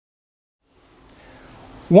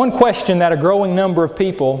One question that a growing number of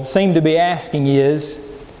people seem to be asking is,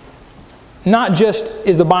 not just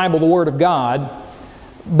is the Bible the Word of God,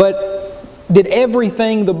 but did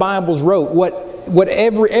everything the Bibles wrote,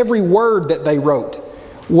 every word that they wrote,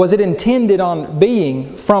 was it intended on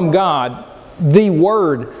being from God, the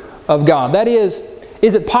Word of God? That is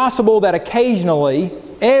it possible that occasionally,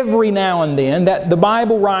 every now and then, that the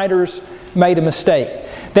Bible writers made a mistake?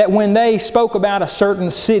 That when they spoke about a certain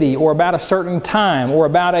city or about a certain time or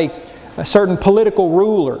about a certain political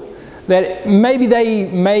ruler, that maybe they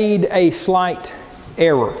made a slight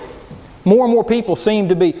error. More and more people seem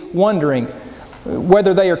to be wondering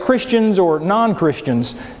whether they are Christians or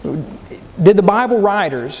non-Christians. Did the Bible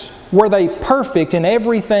writers, were they perfect in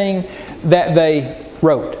everything that they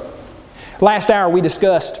wrote? Last hour we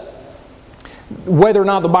discussed whether or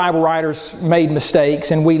not the Bible writers made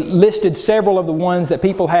mistakes, and we listed several of the ones that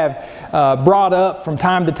people have brought up from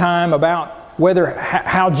time to time about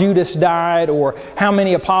how Judas died or how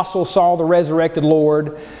many apostles saw the resurrected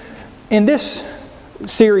Lord. In this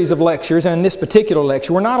series of lectures, and in this particular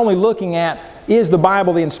lecture, we're not only looking at, is the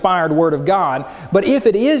Bible the inspired Word of God, but if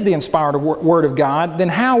it is the inspired Word of God, then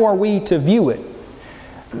how are we to view it?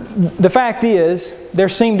 The fact is, there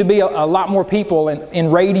seem to be a lot more people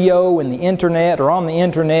in radio, in the internet, or on the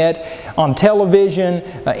internet, on television,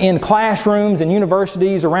 in classrooms and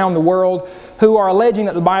universities around the world, who are alleging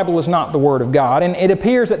that the Bible is not the Word of God. And it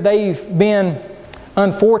appears that they've been,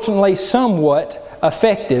 unfortunately, somewhat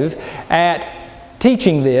effective at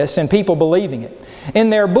teaching this and people believing it. In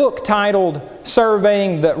their book titled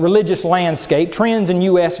Surveying the Religious Landscape, Trends in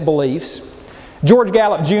U.S. Beliefs, George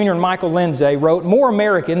Gallup Jr. and Michael Lindsay wrote, "More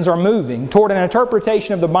Americans are moving toward an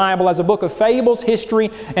interpretation of the Bible as a book of fables, history,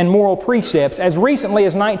 and moral precepts. As recently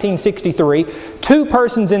as 1963, 2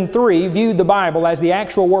 persons in 3 viewed the Bible as the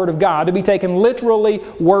actual Word of God to be taken literally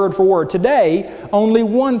word for word. Today, only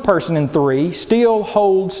 1 person in 3 still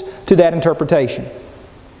holds to that interpretation."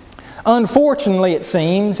 Unfortunately, it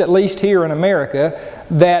seems, at least here in America,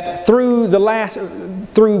 that through the last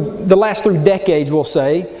 3 decades, we'll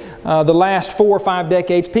say, the last 4 or 5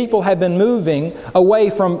 decades, people have been moving away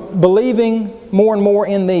from believing more and more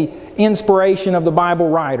in the inspiration of the Bible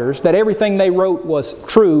writers, that everything they wrote was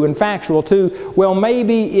true and factual, to, well,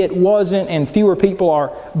 maybe it wasn't, and fewer people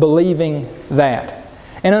are believing that.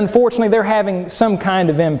 And unfortunately, they're having some kind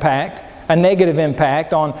of impact, a negative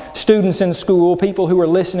impact on students in school, people who are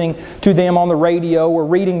listening to them on the radio or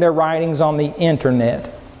reading their writings on the internet.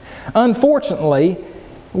 Unfortunately,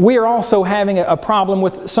 we are also having a problem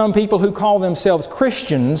with some people who call themselves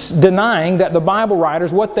Christians denying that the Bible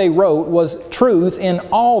writers, what they wrote, was truth in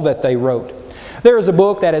all that they wrote. There is a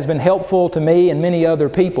book that has been helpful to me and many other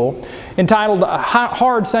people entitled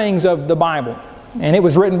Hard Sayings of the Bible. And it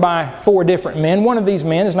was written by 4 different men. One of these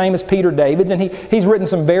men, his name is Peter Davids, and he's written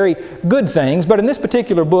some very good things. But in this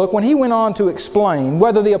particular book, when he went on to explain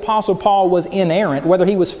whether the Apostle Paul was inerrant, whether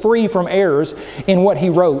he was free from errors in what he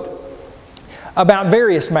wrote about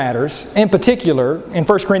various matters, in particular in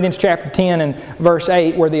 1 Corinthians chapter 10 and verse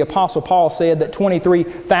 8, where the Apostle Paul said that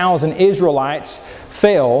 23,000 Israelites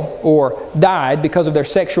fell or died because of their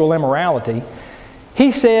sexual immorality,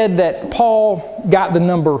 he said that Paul got the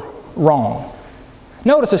number wrong.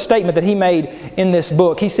 Notice a statement that he made in this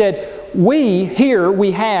book. He said, we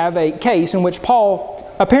have a case in which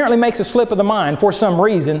Paul apparently makes a slip of the mind for some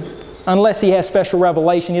reason, unless he has special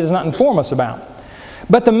revelation he does not inform us about.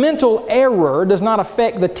 But the mental error does not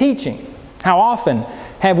affect the teaching. How often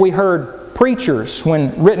have we heard preachers,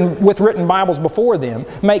 with written Bibles before them,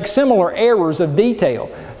 make similar errors of detail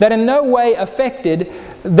that in no way affected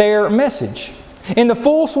their message? In the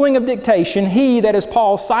full swing of dictation, he, that is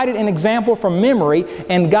Paul, cited an example from memory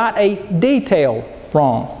and got a detail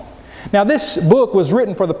wrong. Now, this book was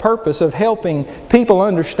written for the purpose of helping people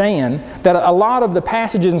understand that a lot of the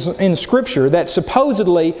passages in Scripture that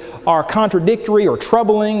supposedly are contradictory or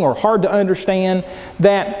troubling or hard to understand,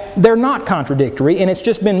 that they're not contradictory, and it's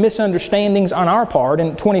just been misunderstandings on our part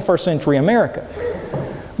in 21st century America.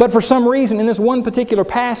 But for some reason, in this one particular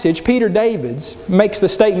passage, Peter Davids makes the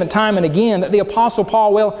statement time and again that the Apostle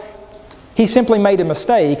Paul, well, he simply made a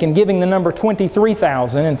mistake in giving the number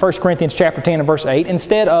 23,000 in 1 Corinthians chapter 10 and verse 8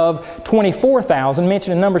 instead of 24,000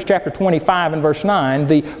 mentioned in Numbers chapter 25 and verse 9,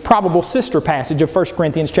 the probable sister passage of 1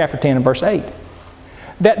 Corinthians chapter 10 and verse 8.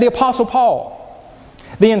 That the Apostle Paul,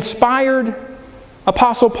 the inspired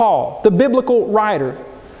Apostle Paul, the biblical writer,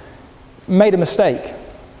 made a mistake.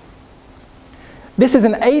 This is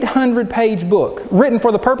an 800-page book written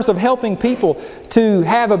for the purpose of helping people to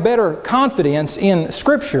have a better confidence in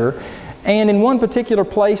Scripture. And in one particular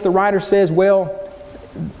place, the writer says, well,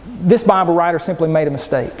 this Bible writer simply made a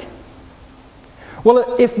mistake.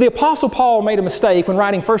 Well, if the Apostle Paul made a mistake when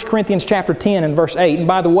writing 1 Corinthians chapter 10 and verse 8, and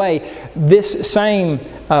by the way, this same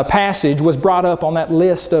passage was brought up on that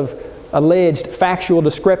list of alleged factual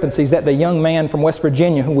discrepancies that the young man from West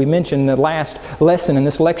Virginia, who we mentioned in the last lesson in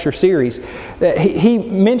this lecture series, he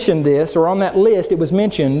mentioned this, or on that list it was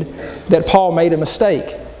mentioned that Paul made a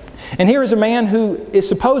mistake. And here is a man who is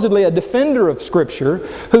supposedly a defender of Scripture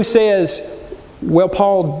who says, well,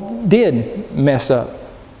 Paul did mess up.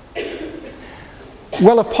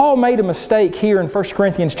 Well, if Paul made a mistake here in 1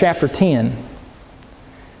 Corinthians chapter 10,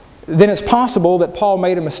 then it's possible that Paul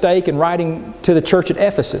made a mistake in writing to the church at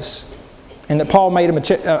Ephesus, and that Paul made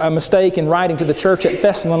a mistake in writing to the church at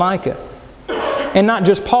Thessalonica. And not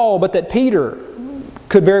just Paul, but that Peter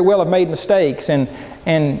could very well have made mistakes,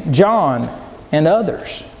 and John and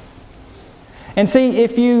others. And see,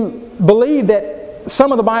 if you believe that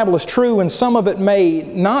some of the Bible is true and some of it may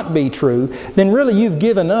not be true, then really you've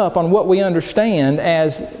given up on what we understand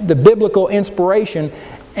as the biblical inspiration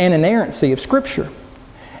and inerrancy of Scripture.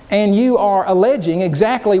 And you are alleging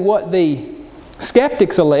exactly what the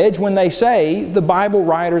skeptics allege when they say the Bible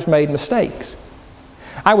writers made mistakes.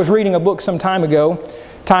 I was reading a book some time ago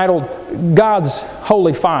titled God's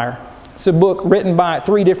Holy Fire. It's a book written by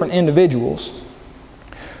 3 different individuals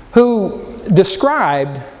who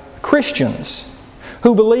described Christians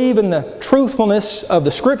who believe in the truthfulness of the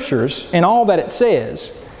Scriptures and all that it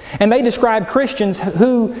says. And they describe Christians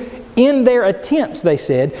who, in their attempts, they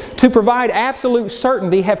said, to provide absolute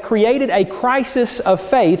certainty, have created a crisis of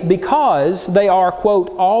faith because they are, quote,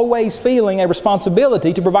 always feeling a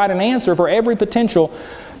responsibility to provide an answer for every potential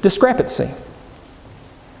discrepancy.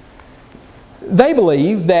 They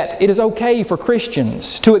believe that it is okay for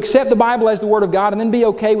Christians to accept the Bible as the Word of God and then be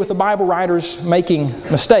okay with the Bible writers making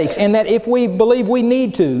mistakes. And that if we believe we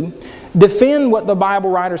need to defend what the Bible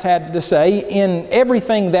writers had to say in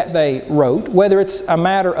everything that they wrote, whether it's a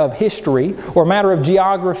matter of history or a matter of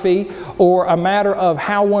geography or a matter of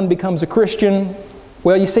how one becomes a Christian,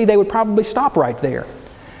 well, you see, they would probably stop right there.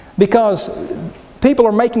 Because people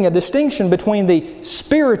are making a distinction between the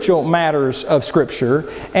spiritual matters of Scripture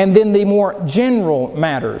and then the more general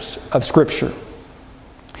matters of Scripture.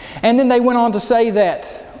 And then they went on to say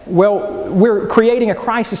that, well, we're creating a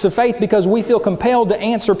crisis of faith because we feel compelled to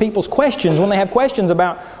answer people's questions when they have questions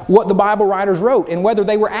about what the Bible writers wrote and whether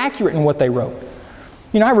they were accurate in what they wrote.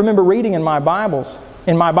 You know, I remember reading in my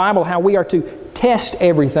Bible how we are to test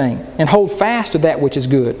everything and hold fast to that which is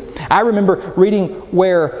good. I remember reading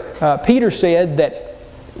where Peter said that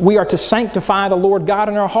we are to sanctify the Lord God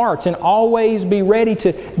in our hearts and always be ready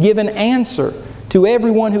to give an answer to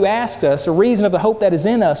everyone who asks us a reason of the hope that is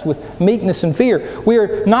in us with meekness and fear. We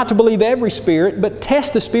are not to believe every spirit, but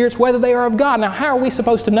test the spirits whether they are of God. Now, how are we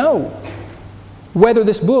supposed to know whether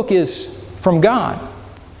this book is from God?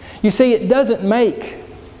 You see, it doesn't make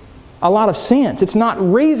a lot of sense. It's not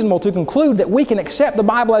reasonable to conclude that we can accept the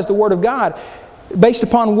Bible as the Word of God based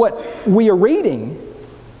upon what we are reading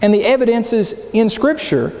and the evidences in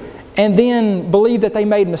Scripture and then believe that they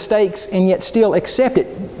made mistakes and yet still accept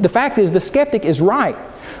it. The fact is, the skeptic is right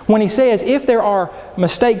when he says if there are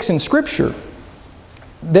mistakes in Scripture,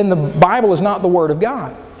 then the Bible is not the Word of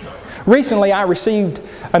God. Recently, I received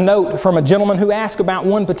a note from a gentleman who asked about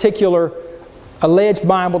one particular alleged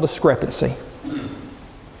Bible discrepancy.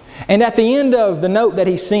 And at the end of the note that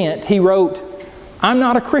he sent, he wrote, "I'm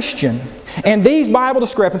not a Christian, and these Bible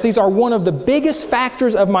discrepancies are one of the biggest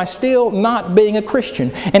factors of my still not being a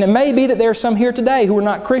Christian." And it may be that there are some here today who are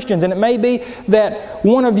not Christians, and it may be that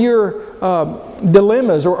one of your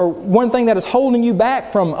dilemmas or one thing that is holding you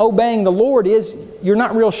back from obeying the Lord is you're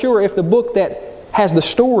not real sure if the book that has the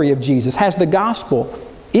story of Jesus, has the gospel,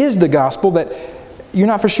 is the gospel, that you're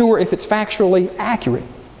not for sure if it's factually accurate.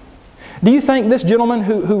 Do you think this gentleman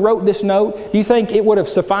who wrote this note, do you think it would have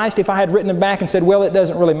sufficed if I had written him back and said, well, it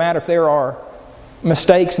doesn't really matter if there are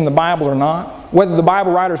mistakes in the Bible or not, whether the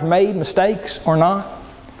Bible writers made mistakes or not?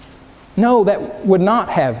 No, that would not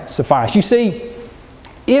have sufficed. You see,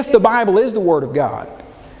 if the Bible is the Word of God,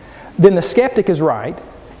 then the skeptic is right,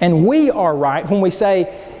 and we are right when we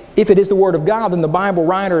say, if it is the Word of God, then the Bible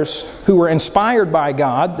writers who were inspired by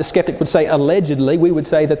God, the skeptic would say allegedly, we would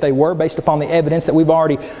say that they were based upon the evidence that we've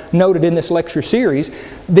already noted in this lecture series,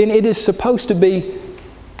 then it is supposed to be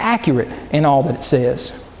accurate in all that it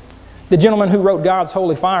says. The gentleman who wrote God's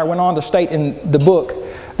Holy Fire went on to state in the book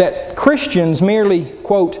that Christians merely,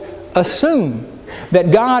 quote, assume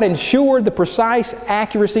that God ensured the precise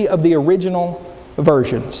accuracy of the original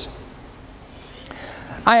versions.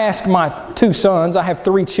 I asked my 2 sons, I have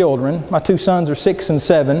 3 children, my 2 sons are 6 and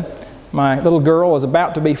 7, my little girl is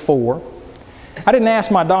about to be 4, I didn't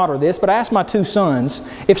ask my daughter this, but I asked my two sons,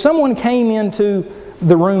 if someone came into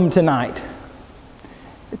the room tonight,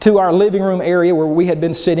 to our living room area where we had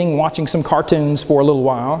been sitting watching some cartoons for a little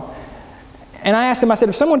while, and I asked them, I said,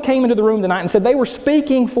 if someone came into the room tonight and said they were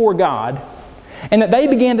speaking for God, and that they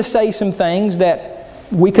began to say some things that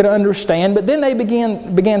we could understand, but then they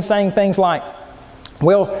began saying things like,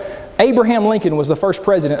 well, Abraham Lincoln was the first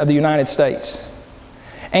president of the United States,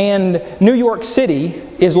 and New York City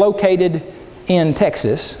is located in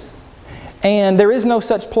Texas, and there is no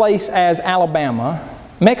such place as Alabama.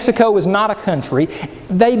 Mexico is not a country.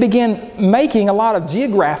 They began making a lot of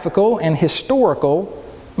geographical and historical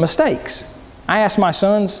mistakes. I asked my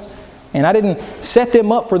sons, and I didn't set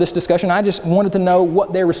them up for this discussion. I just wanted to know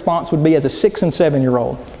what their response would be as a 6- and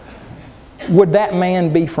 7-year-old. Would that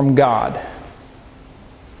man be from God?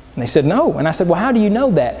 And they said, no. And I said, well, how do you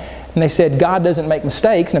know that? And they said, God doesn't make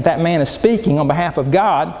mistakes, and if that man is speaking on behalf of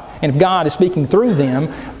God, and if God is speaking through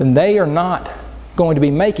them, then they are not going to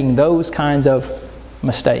be making those kinds of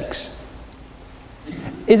mistakes.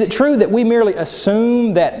 Is it true that we merely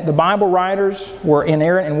assume that the Bible writers were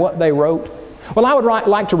inerrant in what they wrote? Well, I would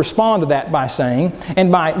like to respond to that by saying,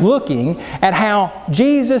 and by looking at how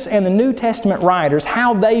Jesus and the New Testament writers,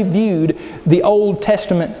 how they viewed the Old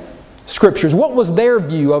Testament Scriptures. What was their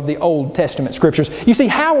view of the Old Testament Scriptures? You see,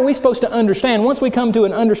 how are we supposed to understand, once we come to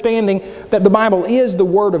an understanding that the Bible is the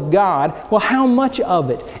Word of God, well, how much of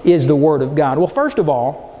it is the Word of God? Well, first of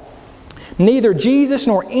all, neither Jesus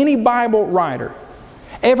nor any Bible writer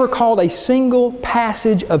ever called a single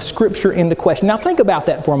passage of Scripture into question. Now think about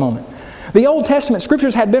that for a moment. The Old Testament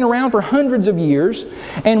Scriptures had been around for hundreds of years,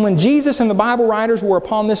 and when Jesus and the Bible writers were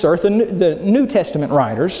upon this earth, the New Testament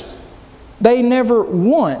writers, they never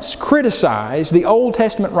once criticized the Old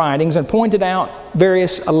Testament writings and pointed out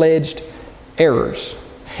various alleged errors.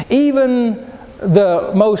 Even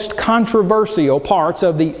the most controversial parts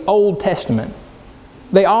of the Old Testament,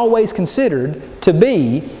 they always considered to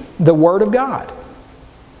be the Word of God.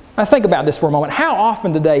 Now think about this for a moment. How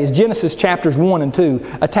often today is Genesis chapters 1 and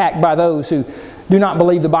 2 attacked by those who do not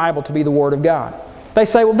believe the Bible to be the Word of God? They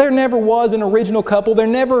say, well, there never was an original couple. There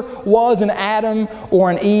never was an Adam or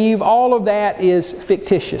an Eve. All of that is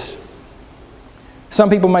fictitious. Some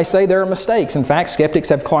people may say there are mistakes. In fact, skeptics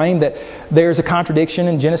have claimed that there's a contradiction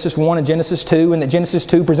in Genesis 1 and Genesis 2, and that Genesis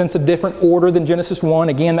 2 presents a different order than Genesis 1.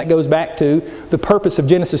 Again, that goes back to the purpose of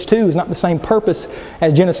Genesis 2 is not the same purpose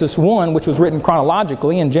as Genesis 1, which was written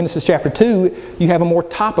chronologically. In Genesis chapter 2, you have a more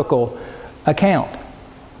topical account.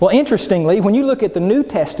 Well, interestingly, when you look at the New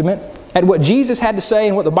Testament, at what Jesus had to say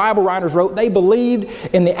and what the Bible writers wrote, they believed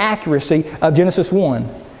in the accuracy of Genesis 1.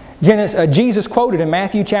 Jesus quoted in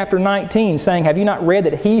Matthew chapter 19 saying, have you not read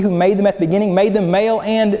that He who made them at the beginning made them male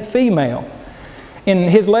and female? In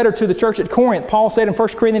his letter to the church at Corinth, Paul said in 1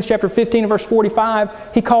 Corinthians chapter 15 and verse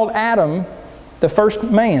 45, he called Adam the first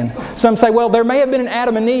man. Some say, well, there may have been an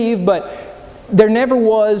Adam and Eve, but there never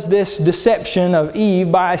was this deception of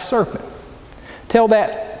Eve by a serpent. Tell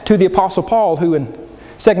that to the Apostle Paul, who in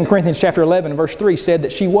 2 Corinthians chapter 11 verse 3 said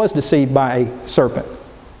that she was deceived by a serpent.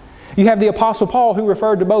 You have the Apostle Paul, who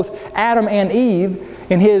referred to both Adam and Eve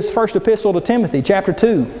in his first epistle to Timothy, chapter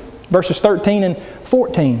 2, verses 13 and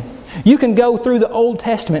 14. You can go through the Old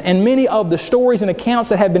Testament and many of the stories and accounts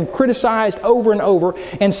that have been criticized over and over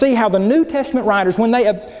and see how the New Testament writers, when they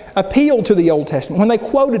appealed to the Old Testament, when they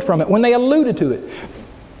quoted from it, when they alluded to it,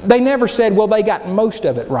 they never said, well, they got most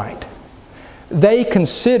of it right. They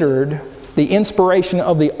considered the inspiration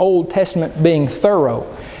of the Old Testament being thorough.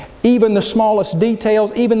 Even the smallest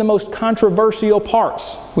details, even the most controversial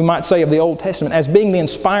parts, we might say, of the Old Testament as being the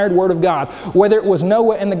inspired Word of God. Whether it was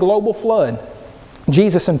Noah and the global flood,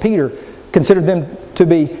 Jesus and Peter considered them to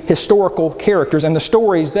be historical characters, and the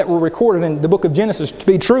stories that were recorded in the book of Genesis to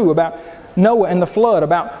be true about Noah and the flood,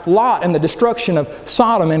 about Lot and the destruction of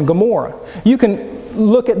Sodom and Gomorrah. You can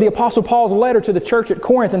look at the Apostle Paul's letter to the church at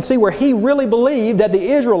Corinth and see where he really believed that the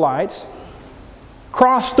Israelites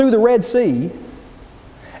crossed through the Red Sea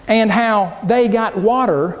and how they got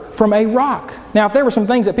water from a rock. Now, if there were some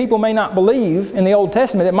things that people may not believe in the Old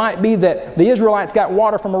Testament, it might be that the Israelites got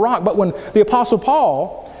water from a rock. But when the Apostle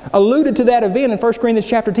Paul alluded to that event in 1 Corinthians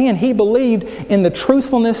chapter 10, he believed in the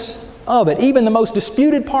truthfulness of it. Even the most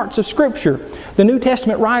disputed parts of Scripture, the New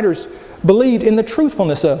Testament writers believed in the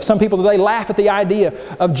truthfulness of. Some people today laugh at the idea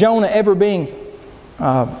of Jonah ever being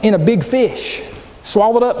in a big fish,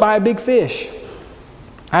 swallowed up by a big fish.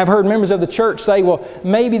 I've heard members of the church say, well,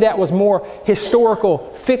 maybe that was more historical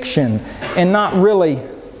fiction and not really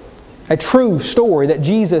a true story that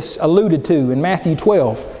Jesus alluded to in Matthew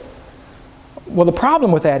 12. Well, the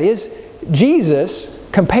problem with that is Jesus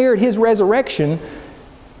compared His resurrection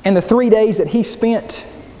and the 3 days that he spent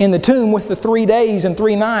in the tomb with the 3 days and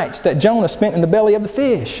 3 nights that Jonah spent in the belly of the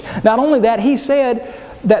fish. Not only that, he said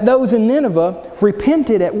that those in Nineveh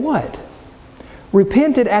repented at what?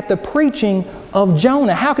 Repented at the preaching of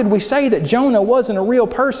Jonah. How could we say that Jonah wasn't a real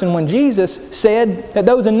person when Jesus said that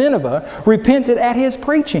those in Nineveh repented at His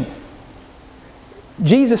preaching?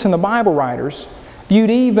 Jesus and the Bible writers viewed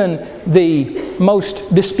even the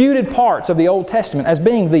most disputed parts of the Old Testament as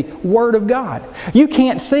being the Word of God. You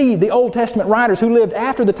can't see the Old Testament writers who lived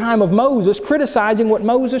after the time of Moses criticizing what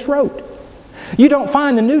Moses wrote. You don't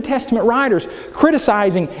find the New Testament writers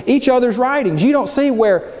criticizing each other's writings. You don't see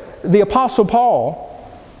where the Apostle Paul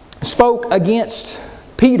spoke against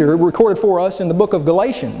Peter, recorded for us in the book of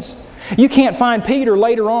Galatians. You can't find Peter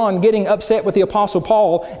later on getting upset with the Apostle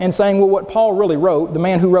Paul and saying, well, what Paul really wrote, the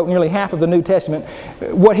man who wrote nearly half of the New Testament,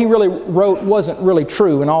 what he really wrote wasn't really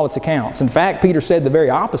true in all its accounts. In fact, Peter said the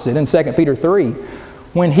very opposite in 2 Peter 3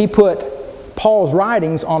 when he put Paul's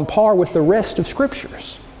writings on par with the rest of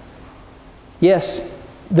Scriptures. Yes,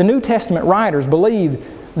 the New Testament writers believed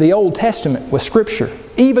the Old Testament was Scripture.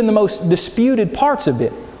 Even the most disputed parts of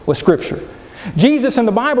it was Scripture. Jesus and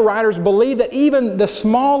the Bible writers believed that even the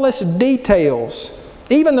smallest details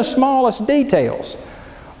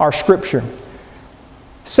are Scripture.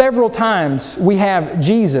 Several times we have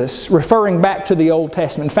Jesus referring back to the Old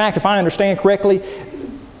Testament. In fact, if I understand correctly,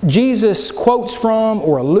 Jesus quotes from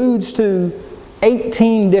or alludes to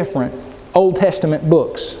 18 different Old Testament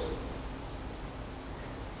books.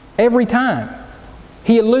 Every time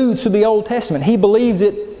he alludes to the Old Testament, he believes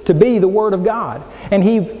it to be the Word of God, and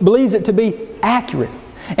he believes it to be accurate.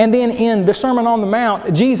 And then in the Sermon on the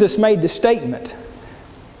Mount, Jesus made the statement.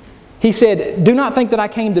 He said, "Do not think that I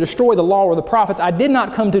came to destroy the law or the prophets. I did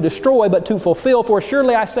not come to destroy, but to fulfill. For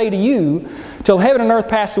surely I say to you, till heaven and earth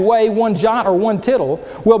pass away, one jot or one tittle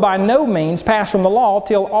will by no means pass from the law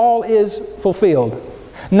till all is fulfilled."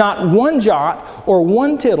 Not one jot or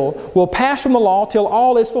one tittle will pass from the law till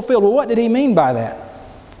all is fulfilled. Well, what did he mean by that?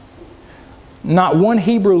 Not one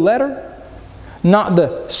Hebrew letter, not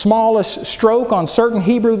the smallest stroke on certain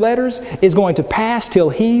Hebrew letters is going to pass till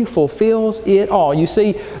He fulfills it all. You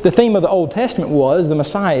see, the theme of the Old Testament was the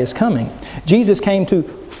Messiah is coming. Jesus came to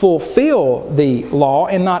fulfill the law,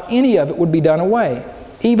 and not any of it would be done away,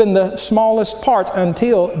 even the smallest parts,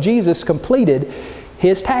 until Jesus completed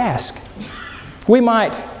His task. We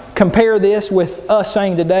might compare this with us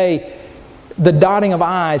saying today, the dotting of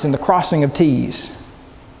I's and the crossing of T's.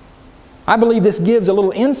 I believe this gives a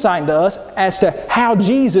little insight to us as to how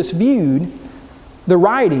Jesus viewed the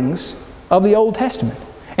writings of the Old Testament,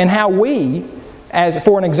 and how we, as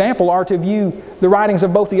for an example, are to view the writings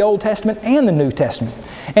of both the Old Testament and the New Testament.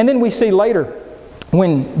 And then we see later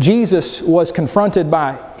when Jesus was confronted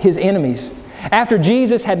by His enemies, after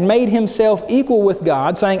Jesus had made Himself equal with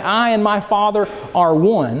God, saying, "I and my Father are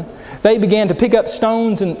one," they began to pick up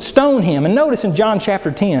stones and stone Him. And notice in John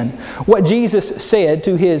chapter 10 what Jesus said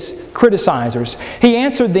to His criticizers. He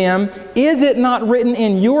answered them, "Is it not written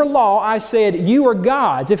in your law, I said, you are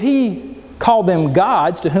gods?" If He called them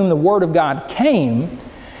gods to whom the Word of God came,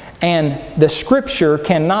 and the Scripture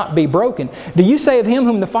cannot be broken, do you say of Him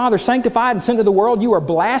whom the Father sanctified and sent to the world, you are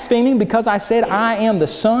blaspheming because I said, I am the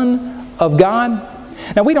Son of God?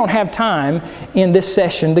 Now, we don't have time in this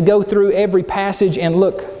session to go through every passage and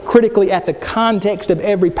look critically at the context of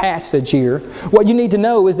every passage here. What you need to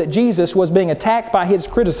know is that Jesus was being attacked by His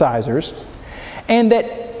criticizers, and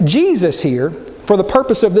that Jesus here, for the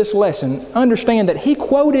purpose of this lesson, understand that He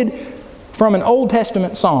quoted from an Old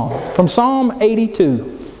Testament psalm, from Psalm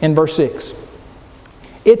 82 in verse 6.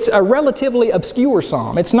 It's a relatively obscure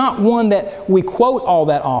psalm. It's not one that we quote all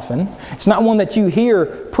that often. It's not one that you hear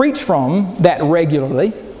preached from that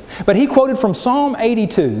regularly. But he quoted from Psalm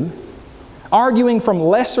 82, arguing from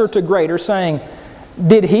lesser to greater, saying,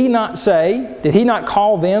 did he not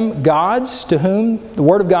call them gods to whom the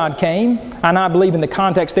Word of God came? And I believe in the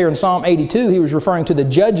context there in Psalm 82, he was referring to the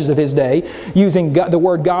judges of his day, using the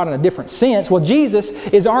word God in a different sense. Well, Jesus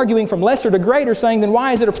is arguing from lesser to greater, saying, then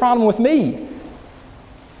why is it a problem with me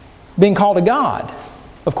being called a God?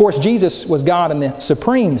 Of course, Jesus was God in the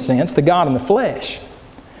supreme sense, the God in the flesh.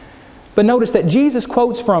 But notice that Jesus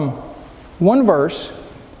quotes from one verse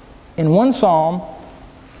in one psalm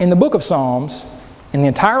in the book of Psalms in the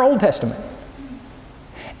entire Old Testament.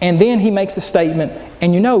 And then he makes the statement,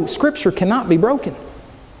 and you know, Scripture cannot be broken.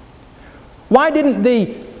 Why didn't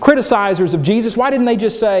the criticizers of Jesus, why didn't they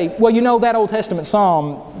just say, well, you know, that Old Testament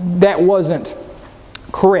psalm, that wasn't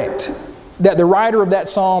correct? That the writer of that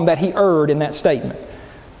psalm, that he erred in that statement.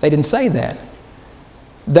 They didn't say that.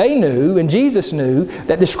 They knew, and Jesus knew,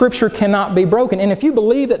 that the Scripture cannot be broken. And if you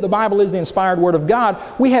believe that the Bible is the inspired Word of God,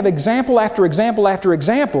 we have example after example after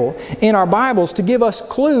example in our Bibles to give us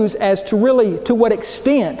clues as to really to what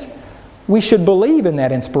extent we should believe in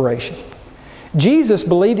that inspiration. Jesus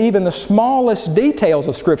believed even the smallest details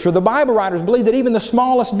of Scripture. The Bible writers believe that even the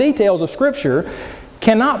smallest details of Scripture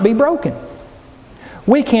cannot be broken.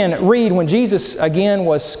 We can read when Jesus again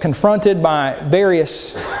was confronted by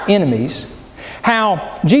various enemies,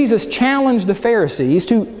 how Jesus challenged the Pharisees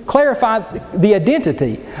to clarify the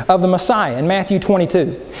identity of the Messiah in Matthew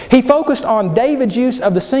 22. He focused on David's use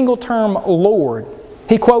of the single term Lord.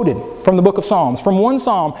 He quoted from the book of Psalms, from one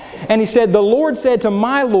psalm, and he said, "The Lord said to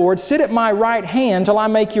my Lord, sit at my right hand till I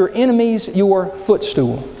make your enemies your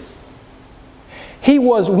footstool." He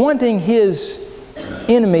was wanting his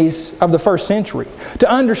enemies of the first century to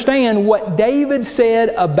understand what David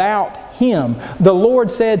said about him. The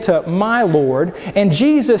Lord said to my Lord. And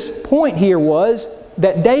Jesus' point here was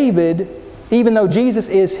that David, even though Jesus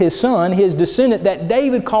is his son, his descendant, that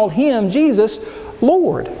David called him, Jesus,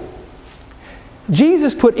 Lord.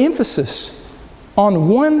 Jesus put emphasis on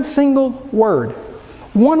one single word.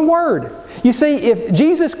 One word. You see, if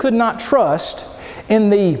Jesus could not trust in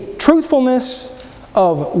the truthfulness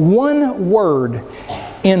of one word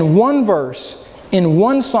in one verse, in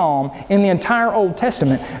one psalm, in the entire Old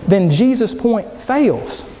Testament, then Jesus' point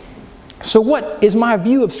fails. So what is my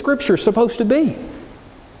view of Scripture supposed to be?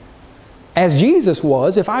 As Jesus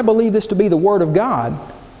was, if I believe this to be the Word of God,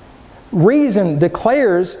 reason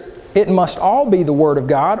declares it must all be the Word of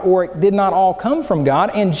God, or it did not all come from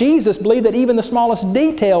God, and Jesus believed that even the smallest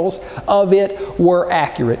details of it were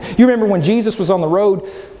accurate. You remember when Jesus was on the road,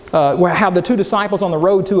 how the two disciples on the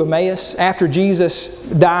road to Emmaus, after Jesus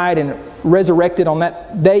died and resurrected on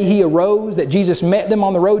that day he arose, that Jesus met them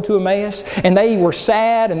on the road to Emmaus, and they were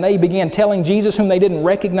sad, and they began telling Jesus, whom they didn't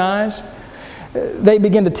recognize, they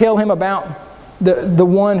began to tell him about the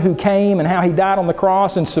one who came and how he died on the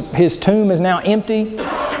cross and his tomb is now empty.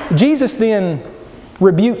 Jesus then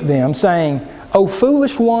rebuked them, saying, "O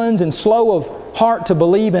foolish ones and slow of heart to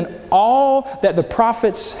believe in all that the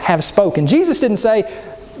prophets have spoken." Jesus didn't say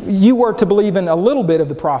you were to believe in a little bit of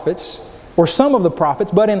the prophets or some of the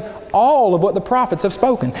prophets, but in all of what the prophets have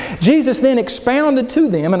spoken. Jesus then expounded to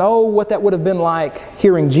them, and oh, what that would have been like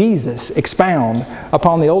hearing Jesus expound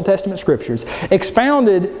upon the Old Testament Scriptures.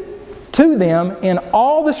 Expounded to them in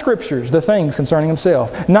all the Scriptures the things concerning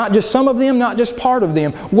Himself. Not just some of them, not just part of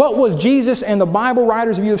them. What was Jesus and the Bible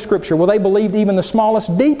writers' view of Scripture? Well, they believed even the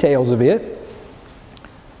smallest details of it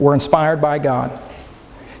were inspired by God.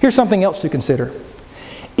 Here's something else to consider.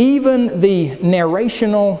 Even the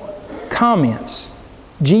narrational comments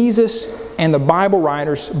Jesus and the Bible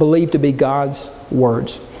writers believed to be God's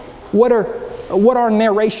words. What are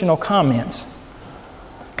narrational comments?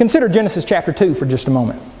 Consider Genesis chapter 2 for just a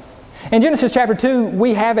moment. In Genesis chapter 2,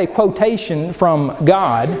 we have a quotation from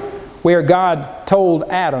God where God told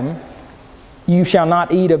Adam, "You shall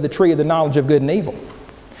not eat of the tree of the knowledge of good and evil."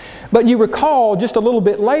 But you recall just a little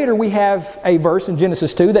bit later we have a verse in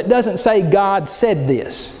Genesis 2 that doesn't say God said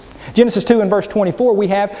this. Genesis 2 and verse 24 we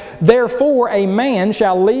have, "Therefore a man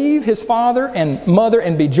shall leave his father and mother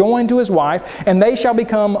and be joined to his wife, and they shall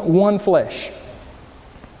become one flesh."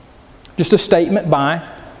 Just a statement by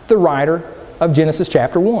the writer of Genesis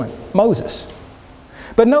chapter 1, Moses.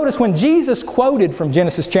 But notice when Jesus quoted from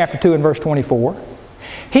Genesis chapter 2 and verse 24,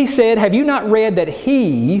 He said, "Have you not read that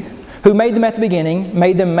He who made them at the beginning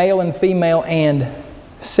made them male and female and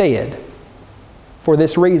said, for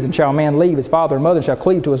this reason shall a man leave his father and mother and shall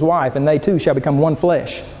cleave to his wife, and they two shall become one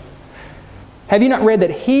flesh." Have you not read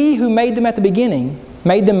that He who made them at the beginning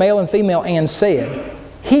made them male and female and said?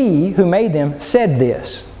 He who made them said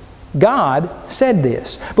this. God said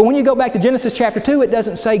this. But when you go back to Genesis chapter 2, it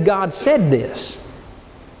doesn't say God said this.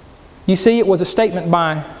 You see, it was a statement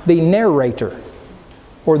by the narrator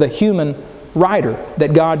or the human writer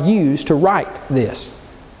that God used to write this.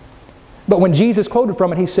 But when Jesus quoted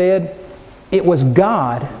from it, He said it was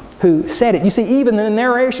God who said it. You see, even the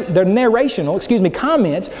narrational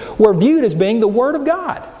comments were viewed as being the Word of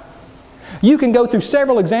God. You can go through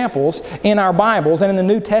several examples in our Bibles and in the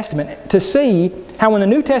New Testament to see how when the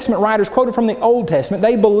New Testament writers quoted from the Old Testament,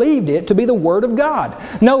 they believed it to be the Word of God.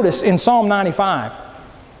 Notice in Psalm 95,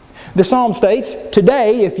 the Psalm states,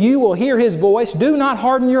 "Today, if you will hear His voice, do not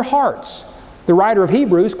harden your hearts." The writer of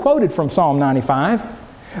Hebrews quoted from Psalm 95.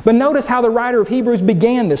 But notice how the writer of Hebrews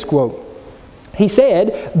began this quote. He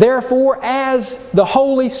said, "Therefore, as the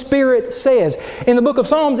Holy Spirit says." In the book of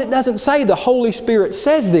Psalms, it doesn't say the Holy Spirit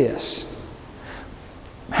says this.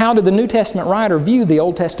 How did the New Testament writer view the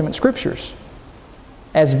Old Testament Scriptures?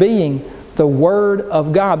 As being the Word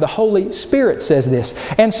of God. The Holy Spirit says this.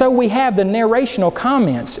 And so we have the narrational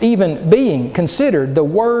comments even being considered the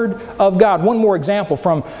Word of God. One more example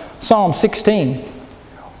from Psalm 16,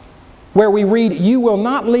 where we read, "You will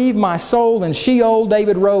not leave my soul in Sheol,"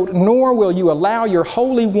 David wrote, "nor will you allow your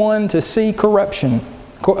Holy One to see corruption."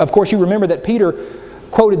 Of course, you remember that Peter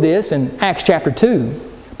quoted this in Acts chapter 2.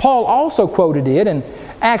 Paul also quoted it in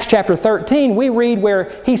Acts chapter 13. We read where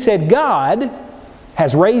he said, "God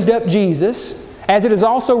has raised up Jesus, as it is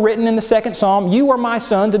also written in the second Psalm, 'You are my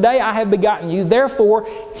Son, today I have begotten you.' Therefore,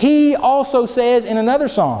 he also says in another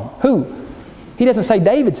Psalm," who? He doesn't say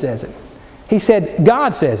David says it. He said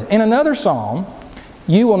God says it. In another Psalm,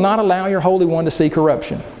 "You will not allow your Holy One to see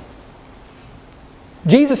corruption."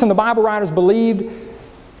 Jesus and the Bible writers believed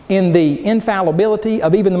in the infallibility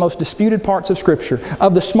of even the most disputed parts of Scripture,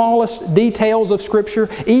 of the smallest details of Scripture,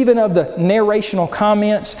 even of the narrational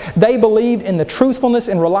comments. They believed in the truthfulness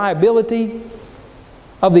and reliability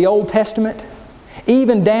of the Old Testament,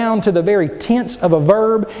 even down to the very tense of a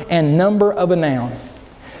verb and number of a noun.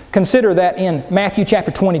 Consider that in Matthew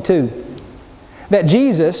chapter 22, that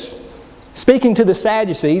Jesus, speaking to the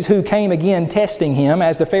Sadducees who came again testing Him,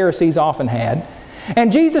 as the Pharisees often had,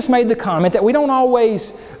 and Jesus made the comment that we don't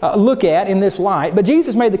always look at in this light, but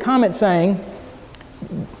Jesus made the comment saying,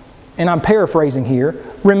 and I'm paraphrasing here,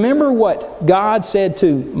 remember what God said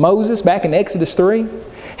to Moses back in Exodus 3?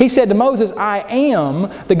 He said to Moses, "I am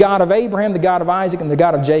the God of Abraham, the God of Isaac, and the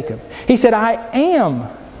God of Jacob." He said, "I am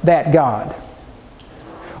that God."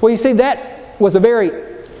 Well, you see, that was a very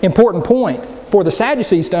important point for the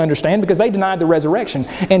Sadducees to understand, because they denied the resurrection.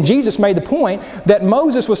 And Jesus made the point that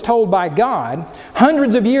Moses was told by God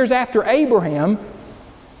hundreds of years after Abraham,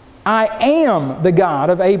 "I am the God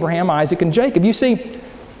of Abraham, Isaac, and Jacob." You see,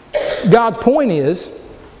 God's point is,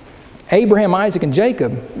 Abraham, Isaac, and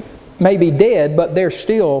Jacob may be dead, but they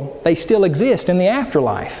still exist in the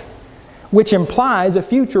afterlife, which implies a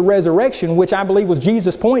future resurrection, which I believe was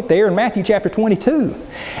Jesus' point there in Matthew chapter 22.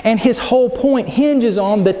 And His whole point hinges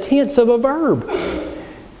on the tense of a verb.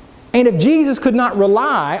 And if Jesus could not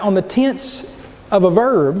rely on the tense of a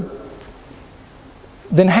verb,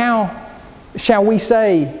 then how shall we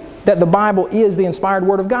say that the Bible is the inspired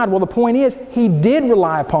Word of God? Well, the point is, He did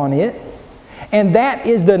rely upon it, and that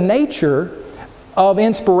is the nature of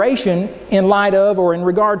inspiration in light of, or in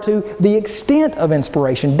regard to, the extent of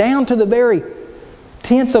inspiration, down to the very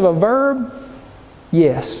tense of a verb.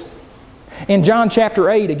 Yes. In John chapter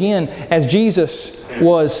 8, again, as Jesus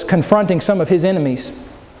was confronting some of His enemies,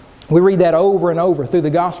 we read that over and over through the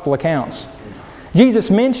gospel accounts.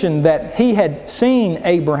 Jesus mentioned that He had seen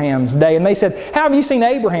Abraham's day, and they said, "How have you seen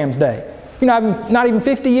Abraham's day? You're not even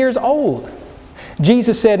 50 years old."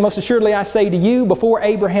 Jesus said, "Most assuredly I say to you, before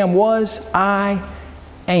Abraham was, I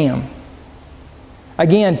am."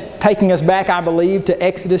 Again, taking us back, I believe, to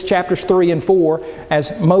Exodus chapters 3 and 4,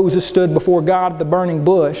 as Moses stood before God at the burning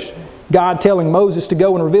bush, God telling Moses to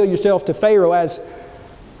go and reveal yourself to Pharaoh as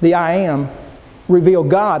the I am, reveal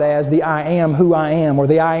God as the I am who I am, or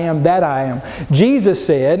the I am that I am. Jesus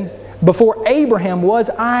said, "Before Abraham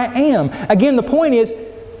was, I am." Again, the point is,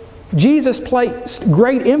 Jesus placed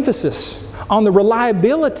great emphasis on the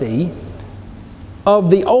reliability of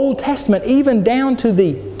the Old Testament, even down to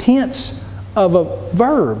the tense of a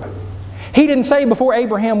verb. He didn't say, "Before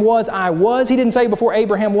Abraham was, I was." He didn't say, "Before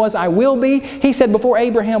Abraham was, I will be." He said, "Before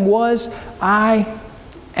Abraham was, I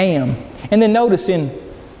am." And then notice in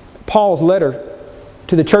Paul's letter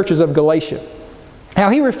to the churches of Galatia, how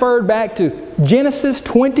he referred back to Genesis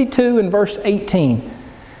 22 and verse 18.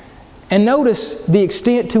 And notice the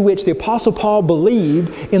extent to which the Apostle Paul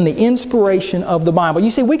believed in the inspiration of the Bible.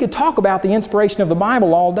 You see, we could talk about the inspiration of the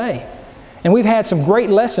Bible all day. And we've had some great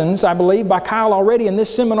lessons, I believe, by Kyle already in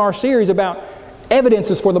this seminar series about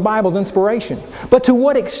evidences for the Bible's inspiration. But to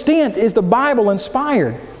what extent is the Bible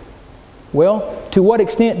inspired? Well, to what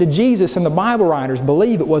extent did Jesus and the Bible writers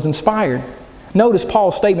believe it was inspired? Notice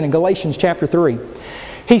Paul's statement in Galatians chapter 3.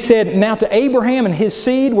 He said, "Now to Abraham and his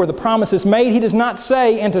seed were the promises made. He does not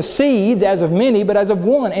say, and to seeds as of many, but as of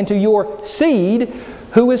one, and to your seed,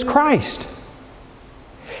 who is Christ."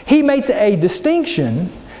 He makes a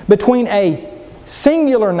distinction between a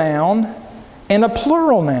singular noun and a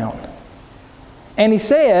plural noun. And he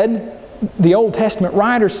said, the Old Testament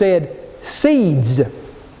writer said, seeds.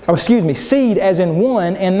 Oh, seed as in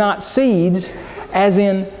one, and not seeds as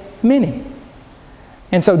in many.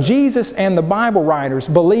 And so Jesus and the Bible writers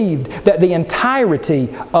believed that the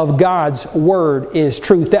entirety of God's Word is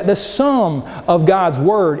truth, that the sum of God's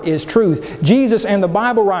Word is truth. Jesus and the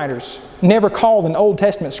Bible writers never called an Old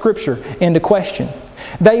Testament Scripture into question.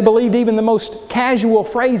 They believed even the most casual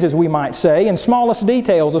phrases, we might say, and smallest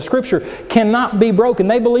details of Scripture cannot be broken.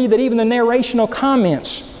 They believed that even the narrational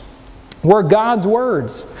comments were God's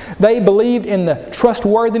words. They believed in the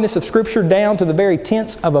trustworthiness of Scripture down to the very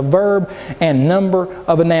tense of a verb and number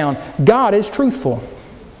of a noun. God is truthful.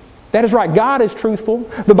 That is right. God is truthful.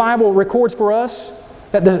 The Bible records for us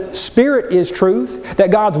that the Spirit is truth,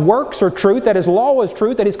 that God's works are truth, that His law is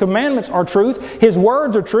truth, that His commandments are truth, His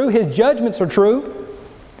words are true, His judgments are true.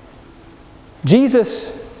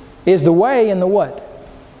 Jesus is the way and the what?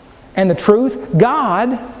 And the truth.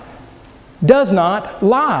 God does not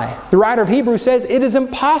lie. The writer of Hebrews says it is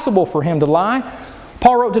impossible for Him to lie.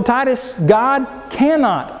 Paul wrote to Titus, God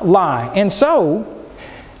cannot lie. And so,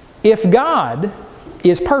 if God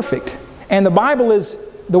is perfect, and the Bible is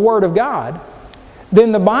the Word of God,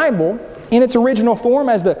 then the Bible, in its original form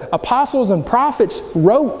as the apostles and prophets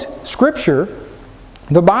wrote Scripture,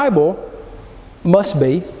 the Bible must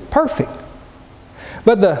be perfect.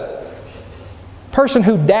 But the person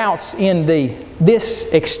who doubts in this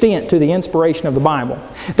extent to the inspiration of the Bible,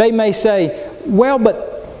 they may say, well,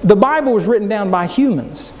 but the Bible was written down by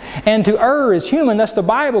humans, and to err is human, thus the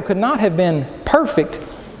Bible could not have been perfect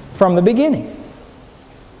from the beginning.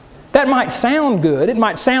 That might sound good, it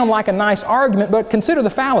might sound like a nice argument, but consider the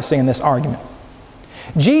fallacy in this argument.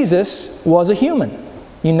 Jesus was a human.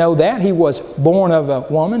 You know that. He was born of a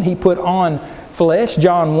woman. He put on flesh,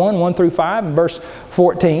 John 1 through 5, verse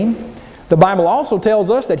 14. The Bible also tells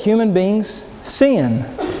us that human beings sin.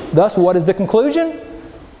 Thus, what is the conclusion?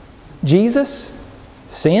 Jesus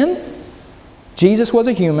sinned. Jesus was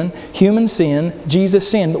a human. Human sin. Jesus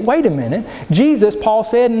sinned. But wait a minute. Jesus, Paul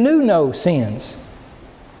said, knew no sins.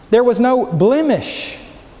 There was no blemish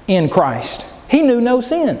in Christ. He knew no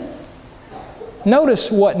sin.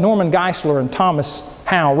 Notice what Norman Geisler and Thomas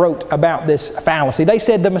Howe wrote about this fallacy. They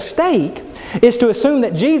said the mistake is to assume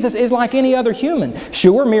that Jesus is like any other human.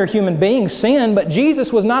 Sure, mere human beings sin, but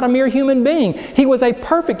Jesus was not a mere human being. He was a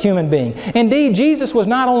perfect human being. Indeed, Jesus was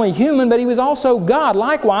not only human, but He was also God.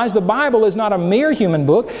 Likewise, the Bible is not a mere human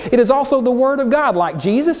book. It is also the Word of God. Like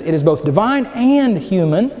Jesus, it is both divine and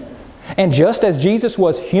human. And just as Jesus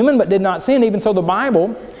was human but did not sin, even so the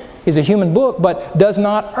Bible is a human book but does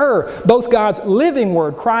not err. Both God's living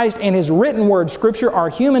Word, Christ, and His written Word, Scripture, are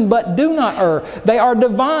human but do not err. They are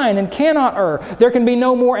divine and cannot err. There can be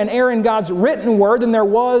no more an error in God's written Word than there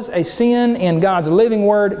was a sin in God's living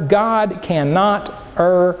Word. God cannot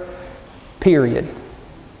err, period.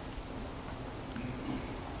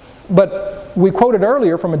 But we quoted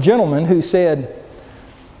earlier from a gentleman who said,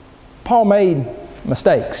 Paul made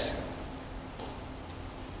mistakes.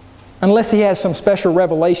 Unless he has some special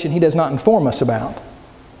revelation He does not inform us about.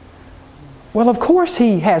 Well, of course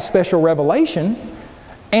He has special revelation,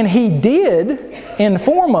 and He did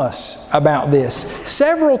inform us about this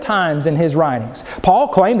several times in his writings. Paul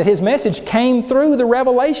claimed that his message came through the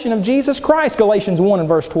revelation of Jesus Christ, Galatians 1 and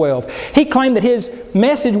verse 12. He claimed that his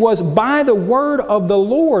message was by the word of the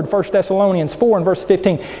Lord, 1 Thessalonians 4 and verse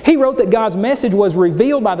 15. He wrote that God's message was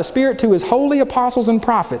revealed by the Spirit to His holy apostles and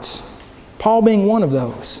prophets, Paul being one of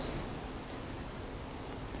those.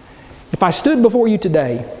 If I stood before you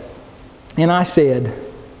today and I said,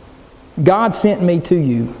 God sent me to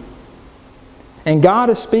you, and God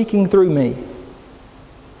is speaking through me,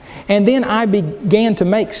 and then I began to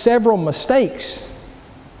make several mistakes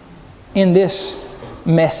in this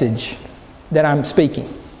message that I'm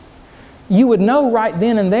speaking, you would know right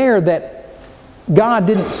then and there that God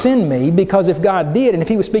didn't send me, because if God did, and if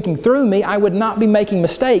He was speaking through me, I would not be making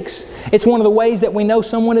mistakes. It's one of the ways that we know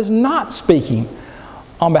someone is not speaking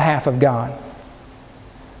on behalf of God.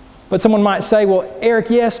 But someone might say, well,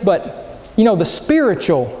 Eric, yes, but you know, the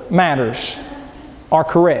spiritual matters are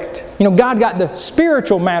correct. You know, God got the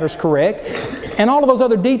spiritual matters correct, and all of those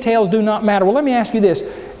other details do not matter. Well, let me ask you this.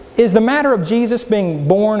 Is the matter of Jesus being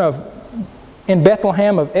born in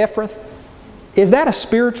Bethlehem of Ephrath, is that a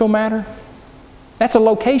spiritual matter? That's a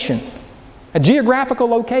location, a geographical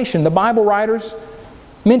location. The Bible writers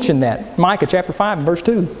mention that. Micah chapter 5 and verse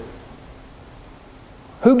 2.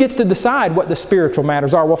 Who gets to decide what the spiritual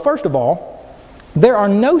matters are? Well, first of all, there are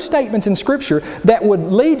no statements in Scripture that would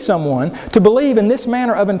lead someone to believe in this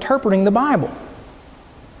manner of interpreting the Bible.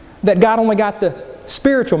 That God only got the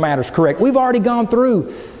spiritual matters correct. We've already gone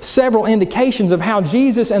through several indications of how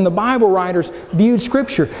Jesus and the Bible writers viewed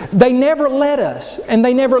Scripture. They never led us, and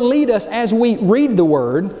they never lead us as we read the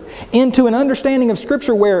Word into an understanding of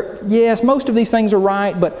Scripture where, yes, most of these things are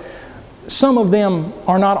right, but some of them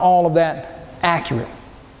are not all of that accurate.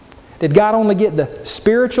 Did God only get the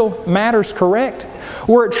spiritual matters correct?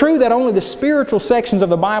 Were it true that only the spiritual sections of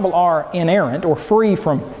the Bible are inerrant or free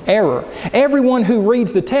from error, everyone who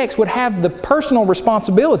reads the text would have the personal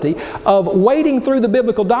responsibility of wading through the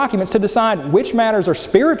biblical documents to decide which matters are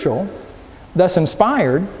spiritual, thus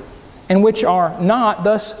inspired, and which are not,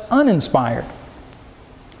 thus uninspired.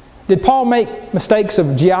 Did Paul make mistakes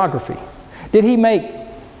of geography? Did he make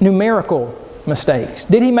numerical mistakes?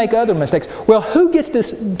 Did he make other mistakes? Well, who gets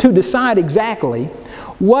to decide exactly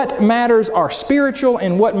what matters are spiritual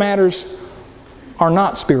and what matters are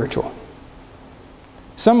not spiritual?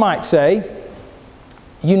 Some might say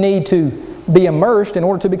you need to be immersed in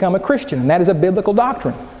order to become a Christian, and that is a biblical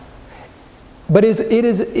doctrine. But is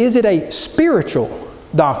it a spiritual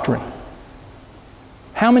doctrine?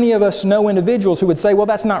 How many of us know individuals who would say, well,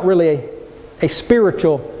 that's not really a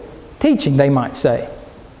spiritual teaching, they might say.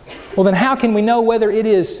 Well, then how can we know whether it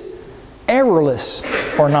is errorless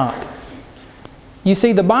or not? You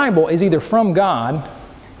see, the Bible is either from God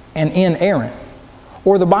and inerrant,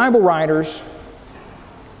 or the Bible writers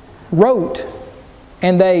wrote,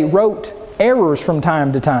 and they wrote errors from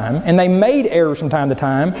time to time, and they made errors from time to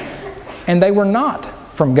time, and they were not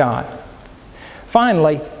from God.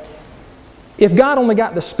 Finally, if God only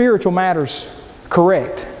got the spiritual matters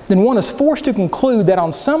correct, then one is forced to conclude that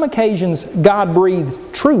on some occasions God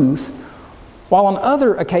breathed truth, while on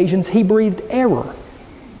other occasions He breathed error.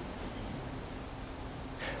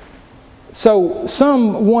 So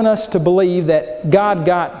some want us to believe that God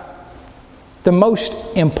got the most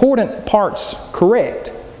important parts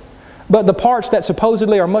correct, but the parts that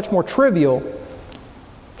supposedly are much more trivial,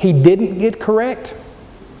 He didn't get correct.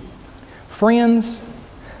 Friends,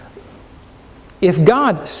 if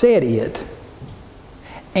God said it,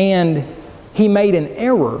 and He made an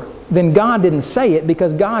error, then God didn't say it,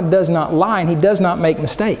 because God does not lie and He does not make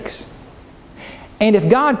mistakes. And if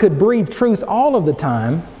God could breathe truth all of the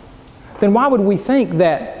time, then why would we think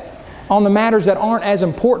that on the matters that aren't as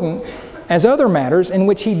important as other matters in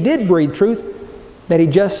which He did breathe truth, that He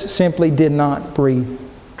just simply did not breathe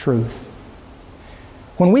truth?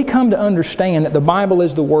 When we come to understand that the Bible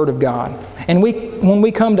is the Word of God, and when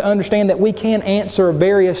we come to understand that we can answer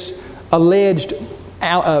various alleged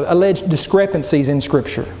discrepancies in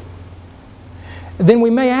Scripture, then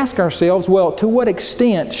we may ask ourselves, well, to what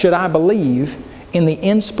extent should I believe in the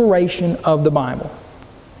inspiration of the Bible?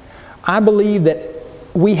 I believe that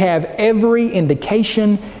we have every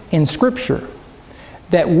indication in Scripture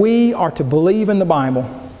that we are to believe in the Bible,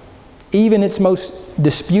 even its most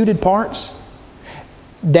disputed parts,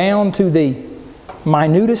 down to the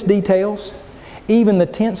minutest details, even the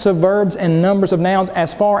tense of verbs and numbers of nouns,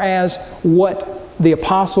 as far as what the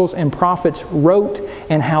apostles and prophets wrote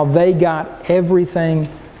and how they got everything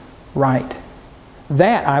right.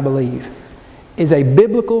 That, I believe, is a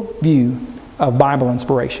biblical view of Bible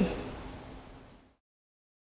inspiration.